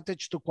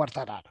advantage to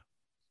Quartararo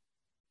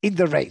in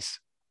the race.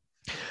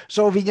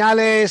 So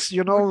Viñales,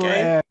 you know,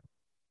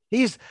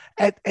 he's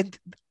and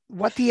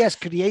what he has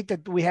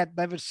created, we had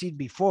never seen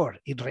before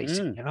in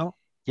racing, you know.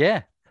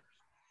 Yeah.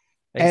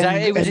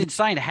 Exactly. It was and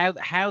insane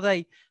how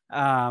they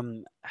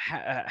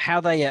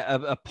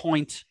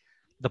appoint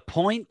the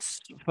points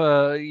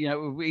for, you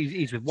know,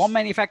 he's with one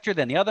manufacturer,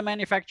 then the other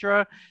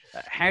manufacturer.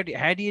 How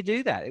do you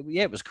do that?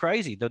 It was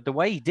crazy. The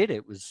way he did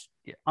it was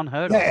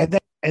unheard of.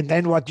 And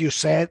then what you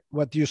said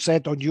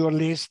on your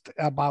list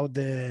about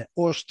the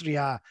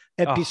Austria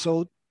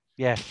episode.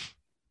 Yep.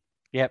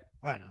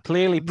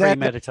 Clearly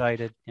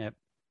premeditated. Yep.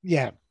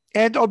 Yeah.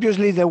 And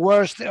obviously the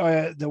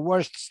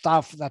worst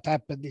stuff that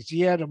happened this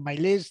year on my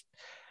list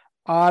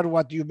are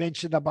what you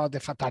mentioned about the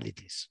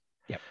fatalities.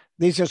 Yep.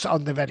 This is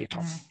on the very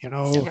top, you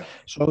know. Yep.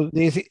 So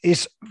this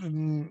is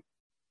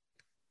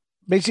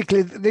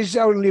basically, this is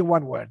only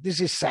one word. This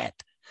is sad.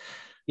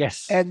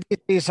 Yes. And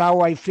it is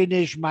how I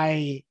finish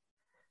my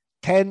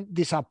 10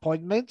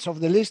 disappointments of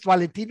the list.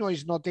 Valentino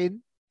is not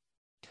in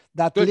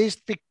that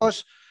list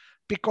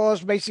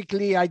because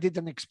basically I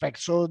didn't expect.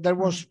 So there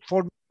was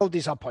for no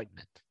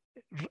disappointment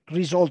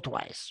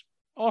result-wise.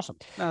 Awesome.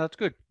 No, that's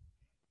good.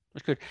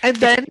 That's good. And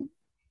then...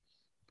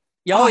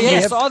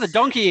 yes. The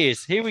donkey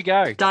ears. Here we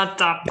go. Dun,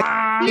 dun,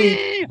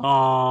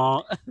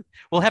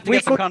 We'll have to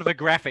get some kind of a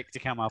graphic to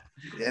come up.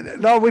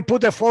 No, we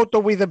put a photo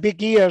with the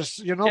big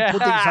ears,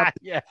 putting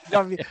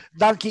some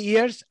donkey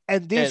ears.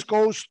 And this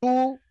goes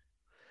to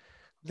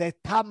the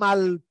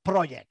Tamal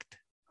project.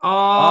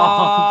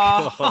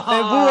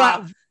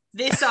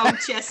 This old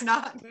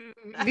chestnut.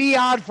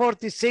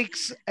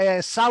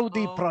 VR46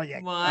 Saudi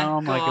project.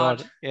 My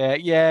God.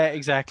 Yeah,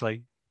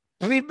 exactly.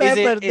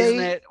 Remember, isn't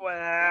it?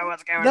 Well,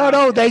 what's going on? No,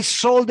 there? They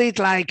sold it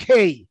like,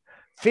 hey,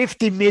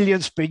 50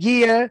 millions per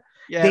year.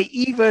 Yep. They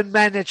even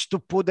managed to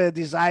put a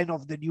design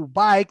of the new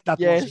bike that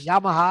was a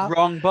Yamaha.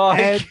 Wrong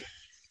bike.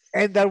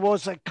 And there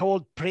was a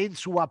called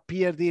Prince who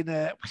appeared in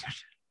a...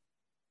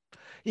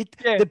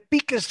 The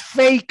biggest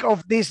fake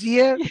of this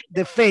year,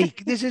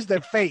 this is the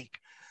fake.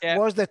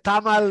 Was the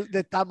Tamal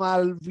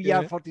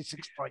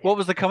VR46 project. What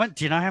was the comment?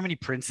 Do you know how many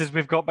princes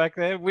we've got back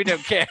there? We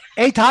don't care.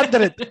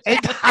 800.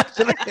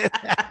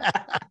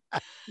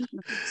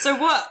 So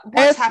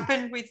what's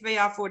happened with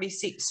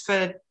VR46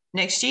 for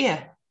next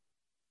year?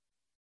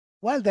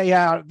 Well, they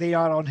are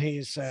on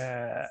his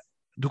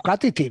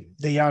Ducati team.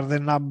 They are the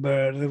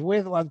number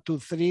with 1, 2,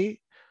 3,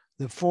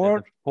 the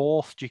fourth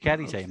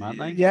Ducati team, aren't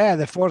they? Yeah,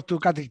 the fourth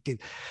Ducati team.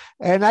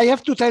 And I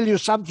have to tell you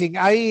something.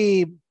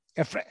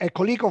 A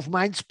colleague of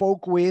mine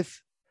spoke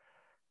with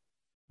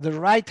the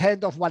right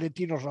hand of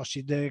Valentino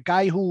Rossi, the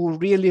guy who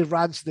really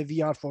runs the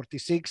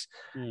VR46.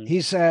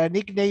 His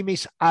nickname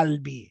is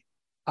Albi.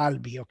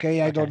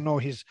 Okay? I don't know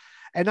his.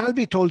 And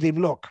Albi told him,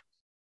 look,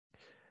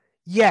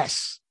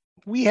 yes,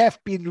 we have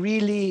been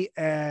really,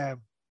 how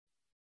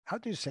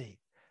do you say?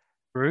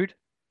 Rude?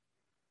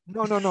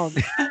 No.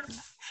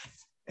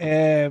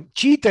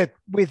 Cheated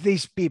with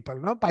these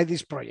people, by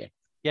this project.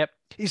 Yep.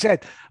 He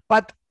said,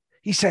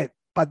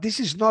 but this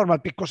is normal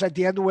because at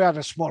the end we are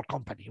a small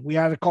company. We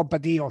are a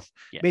company of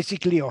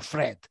basically of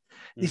Fred.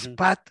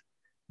 But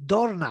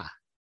Dorna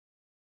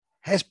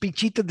has been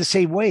cheated the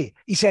same way.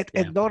 He said,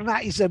 and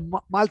Dorna is a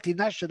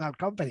multinational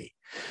company.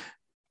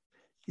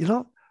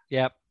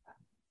 Yep.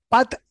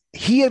 But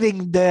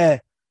hearing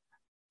the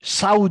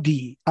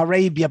Saudi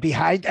Arabia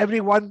behind,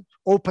 everyone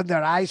opened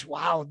their eyes.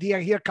 Wow,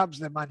 here comes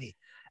the money.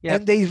 Yep.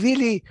 And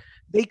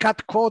they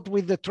got caught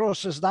with the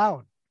trosses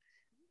down.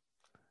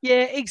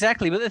 Yeah,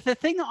 exactly. But the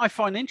thing that I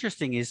find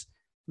interesting is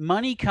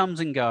money comes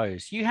and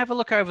goes. You have a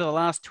look over the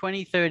last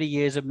 20, 30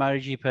 years of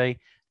MotoGP,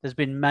 there's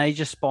been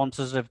major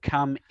sponsors that have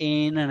come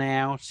in and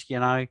out,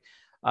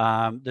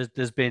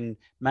 there's been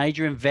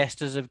major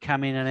investors have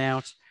come in and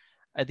out.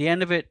 At the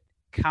end of it,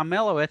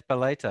 Carmelo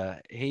Ezpeleta,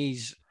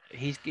 he's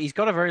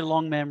got a very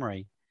long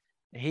memory.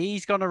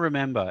 He's going to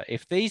remember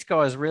if these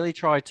guys really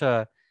try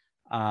to,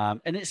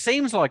 and it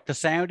seems like the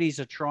Saudis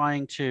are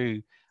trying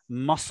to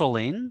muscle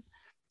in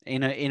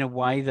a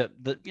way that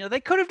they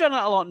could have done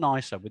it a lot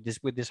nicer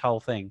with this whole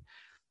thing,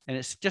 and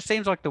it just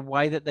seems like the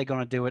way that they're going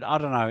to do it. I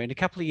don't know. In a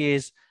couple of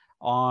years,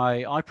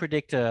 I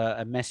predict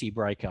a messy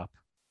breakup.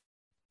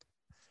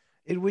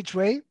 In which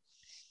way?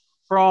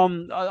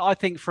 I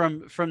think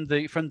from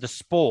the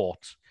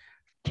sport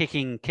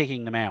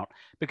kicking them out,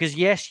 because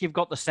yes, you've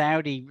got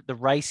the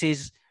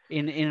races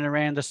in and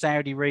around the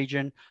Saudi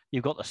region.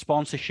 You've got the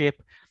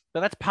sponsorship. But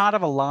that's part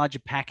of a larger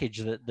package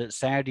that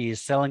Saudi is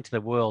selling to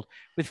the world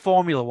with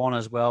Formula One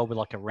as well, with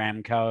like a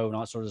Aramco and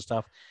that sort of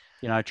stuff,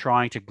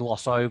 trying to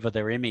gloss over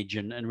their image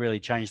and really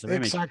change their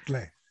image.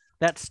 Exactly.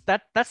 That's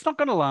not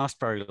going to last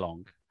very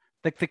long.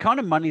 The kind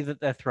of money that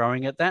they're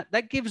throwing at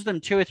that gives them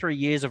 2 or 3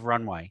 years of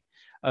runway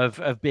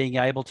of being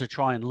able to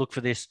try and look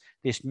for this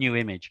new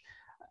image.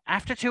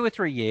 After 2 or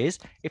 3 years,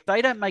 if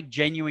they don't make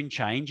genuine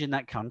change in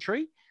that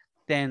country,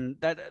 then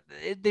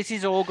this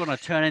is all going to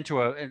turn into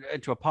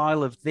a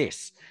pile of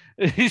this.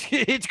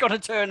 It's going to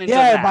turn into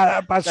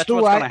that. But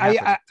Stu,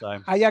 I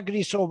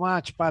agree so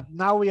much. But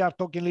now we are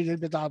talking a little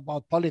bit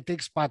about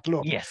politics. But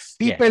look,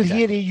 people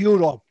here in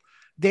Europe,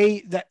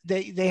 they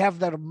have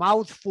their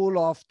mouth full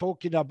of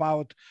talking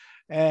about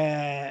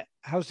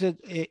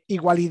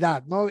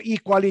igualdad, no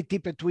equality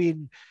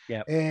between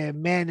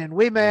men and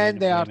women.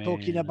 They are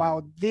talking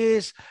about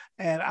this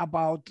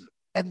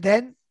and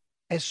then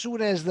as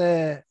soon as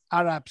the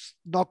Arabs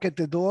knock at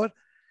the door,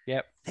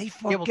 they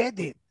forget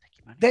it.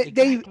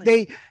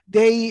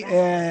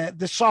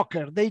 The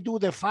soccer, they do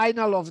the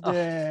final of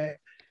the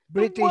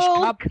British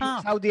Cup in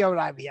Saudi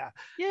Arabia.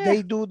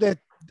 They do the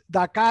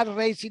Dakar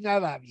race in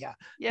Arabia.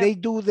 They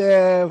do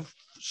the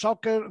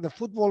soccer, the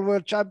Football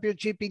World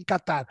Championship in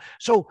Qatar.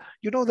 So,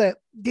 that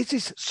this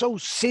is so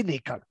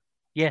cynical.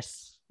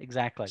 Yes,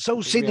 exactly.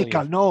 So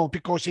cynical. Really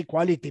because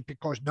equality,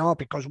 because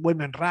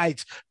women's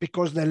rights,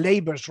 because the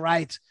labor's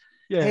rights.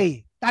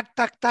 Hey,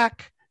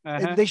 tack.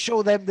 And they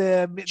show them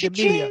the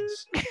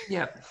millions.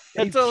 Yeah,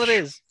 that's all it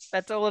is.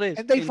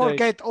 And they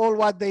forget all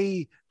what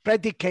they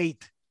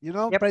predicate,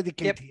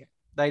 predicate here.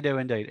 They do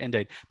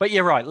indeed. But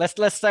you're right.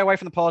 Let's stay away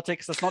from the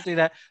politics. Let's not do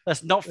that.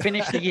 Let's not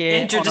finish the year.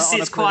 Andrew just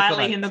sits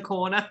quietly in the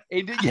corner.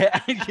 Yeah.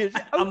 Okay,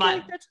 I'm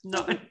like,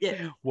 no,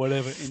 yeah.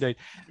 Whatever, indeed.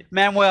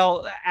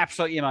 Manuel,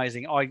 absolutely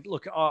amazing.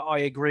 I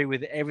agree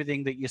with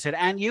everything that you said.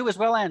 And you as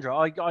well, Andrew.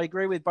 I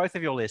agree with both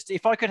of your lists.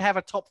 If I could have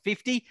a top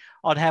 50,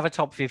 I'd have a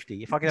top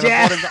 50. If I could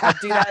have a bottom, I'd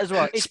do that as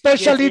well.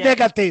 Especially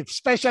negative.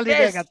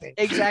 Negative.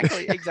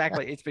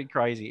 Exactly. It's been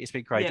crazy.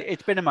 Yeah.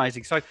 It's been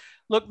amazing. So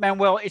look,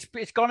 Manuel,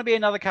 it's going to be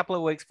another couple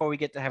of weeks before we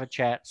get to have a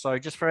chat. So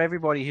just for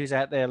everybody who's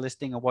out there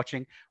listening or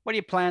watching, what are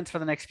your plans for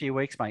the next few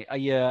weeks, mate? Are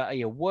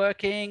you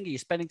working? Are you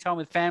spending time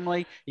with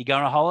family? Are you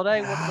going on a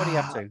holiday? What are you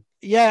up to?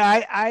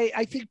 Yeah,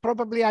 I think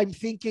probably I'm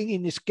thinking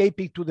in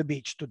escaping to the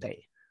beach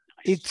today.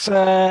 Nice. It's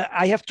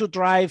I have to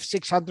drive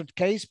 600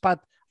 k's, but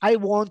I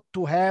want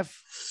to have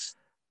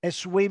a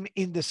swim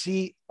in the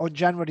sea on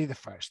January the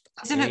 1st.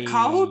 Isn't it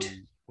cold?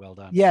 Well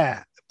done.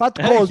 Yeah, but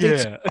cold.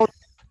 It's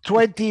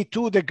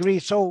 22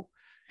 degrees. So,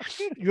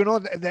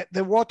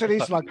 the water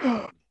is like,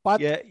 but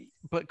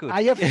good.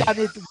 I have done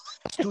it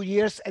 2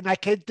 years, and I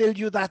can tell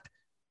you that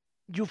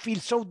you feel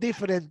so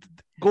different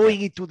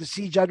going into the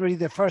sea January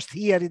the 1st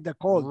here in the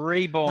cold.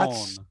 Reborn.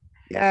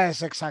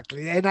 Yes,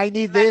 exactly. And I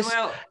need this.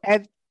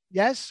 And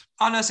yes.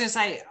 I was going to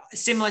say,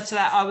 similar to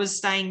that, I was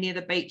staying near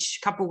the beach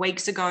a couple of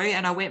weeks ago,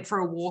 and I went for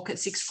a walk at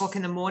 6 o'clock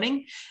in the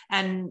morning,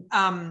 and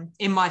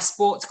in my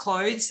sports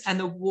clothes, and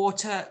the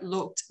water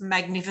looked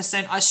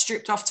magnificent. I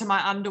stripped off to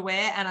my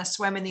underwear and I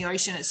swam in the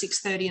ocean at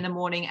 6:30 in the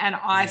morning, and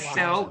I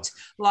felt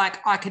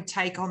like I could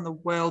take on the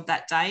world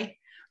that day.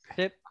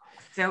 Yep.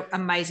 Felt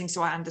amazing.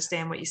 So I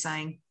understand what you're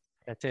saying.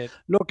 That's it.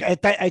 Look,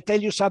 I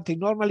tell you something.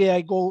 Normally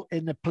I go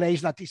in a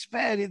place that is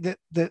very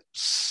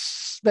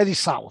very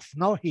south,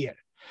 not here.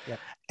 Yep.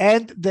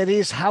 And there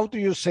is, how do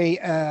you say,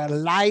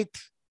 light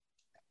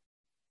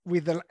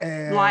with a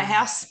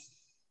lighthouse.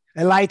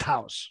 A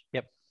lighthouse.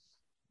 Yep.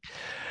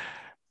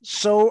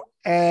 So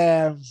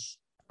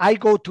I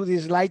go to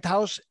this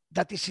lighthouse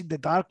that is in the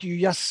dark. You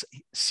just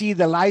see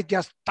the light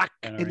just tuck,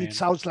 and it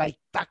sounds like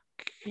tuck.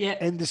 Yeah.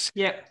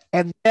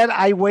 And then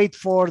I wait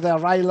for the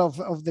arrival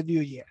of the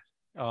new year.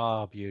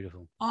 Oh,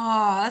 beautiful.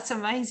 Oh, that's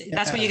amazing. Yeah.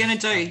 That's what you're going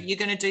to do. You're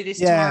going to do this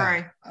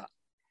tomorrow.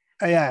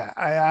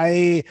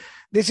 I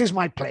this is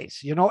my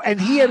place, and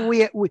here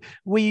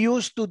we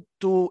used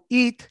to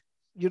eat,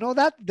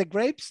 the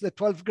grapes, the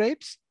 12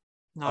 grapes.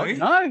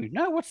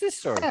 No, what's this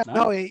story?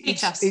 No,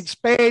 it's in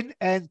Spain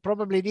and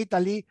probably in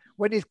Italy.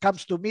 When it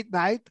comes to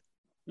midnight,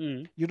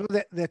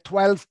 the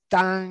 12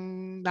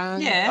 tang.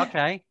 Yeah.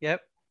 Okay.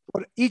 Yep.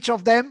 For each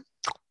of them,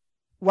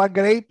 one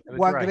grape.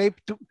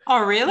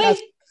 Oh, really?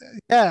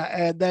 Yeah,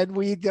 and then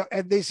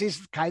and this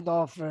is kind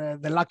of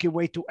the lucky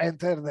way to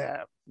enter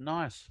there.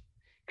 Nice.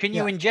 Can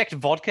you inject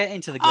vodka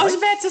into the grapes? I was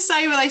about to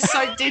say, were they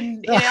soaked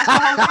in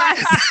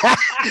alcohol?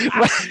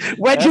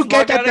 when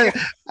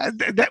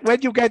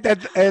you get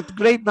at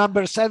grape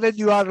number 7,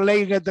 you are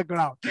laying at the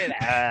ground.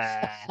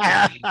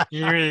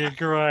 You're a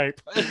grape.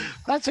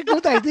 That's a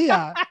good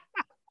idea.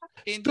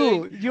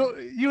 Stu,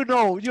 you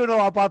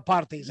know about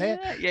parties, eh?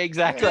 Yeah,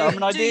 exactly. I'm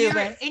an idea,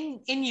 man.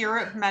 In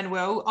Europe,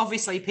 Manuel,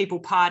 obviously people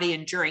party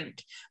and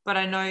drink, but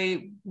I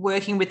know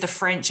working with the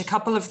French, a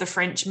couple of the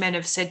French men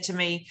have said to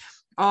me,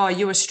 "Oh,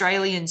 you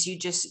Australians,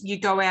 you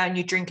go out and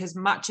you drink as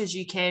much as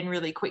you can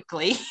really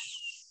quickly."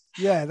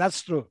 Yeah,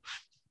 that's true.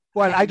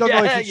 Well, I don't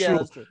know if it's true.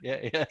 That's true.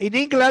 Yeah. In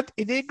England,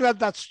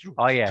 that's true.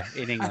 Oh yeah,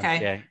 in England.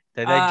 Okay.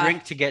 Yeah, they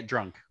drink to get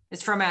drunk.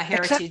 It's from our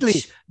heritage.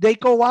 Exactly. They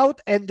go out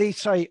and they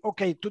say,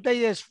 "Okay,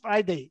 today is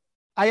Friday.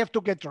 I have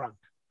to get drunk."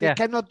 They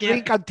cannot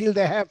drink until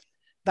they have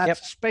that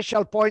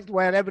special point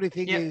where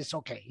everything is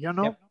okay.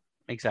 Yep.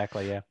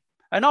 Exactly. Yeah.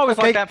 And I was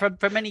like that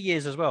for many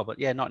years as well, but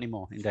not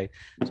anymore. Indeed.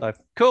 So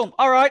cool.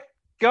 All right,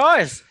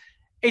 guys.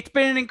 It's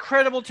been an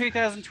incredible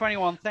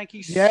 2021. Thank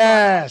you so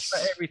much for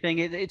everything.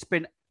 It's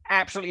been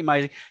absolutely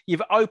amazing.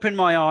 You've opened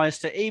my eyes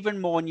to even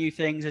more new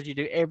things as you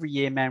do every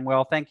year,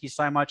 Manuel. Thank you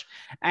so much.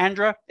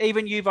 Andra,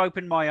 even you've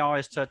opened my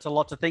eyes to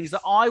lots of things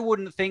that I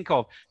wouldn't think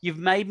of. You've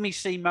made me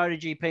see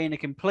MotoGP in a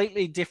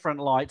completely different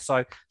light.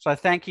 So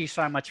thank you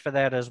so much for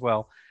that as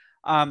well.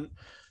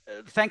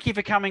 Thank you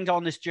for coming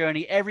on this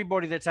journey.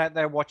 Everybody that's out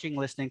there watching,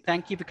 listening,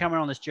 thank you for coming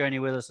on this journey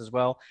with us as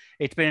well.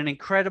 It's been an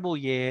incredible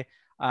year.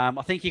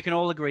 I think you can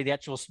all agree the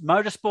actual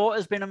motorsport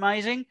has been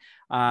amazing.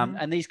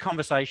 And these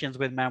conversations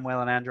with Manuel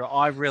and Andra,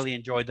 I really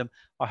enjoyed them.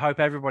 I hope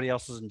everybody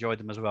else has enjoyed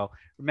them as well.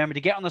 Remember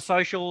to get on the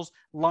socials,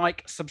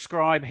 like,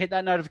 subscribe, hit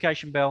that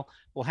notification bell.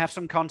 We'll have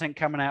some content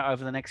coming out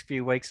over the next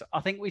few weeks.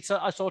 I think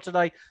I saw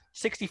today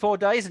 64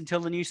 days until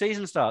the new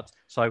season starts.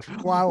 So,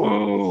 wow,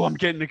 I'm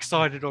getting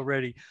excited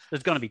already.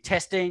 There's going to be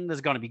testing.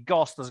 There's going to be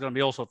goss. There's going to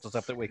be all sorts of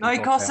stuff that we can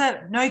talk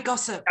about. No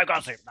gossip.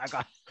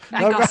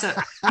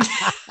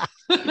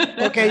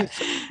 Okay,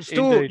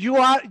 Stu, you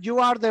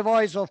are the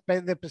voice of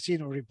the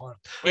Pacino Report.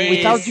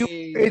 Without you,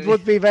 it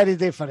would be very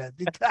different.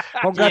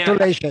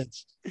 Congratulations.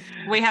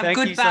 We have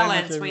good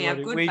balance. We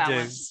have good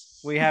balance.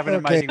 We have an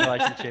amazing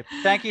relationship.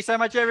 Thank you so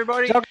much,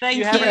 everybody. Thank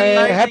you. Have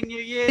an amazing New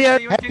Year.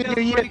 Happy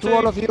New Year to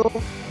all of you.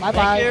 Bye-bye.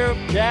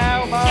 Thank you.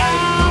 Ciao. Bye.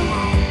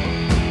 Ciao.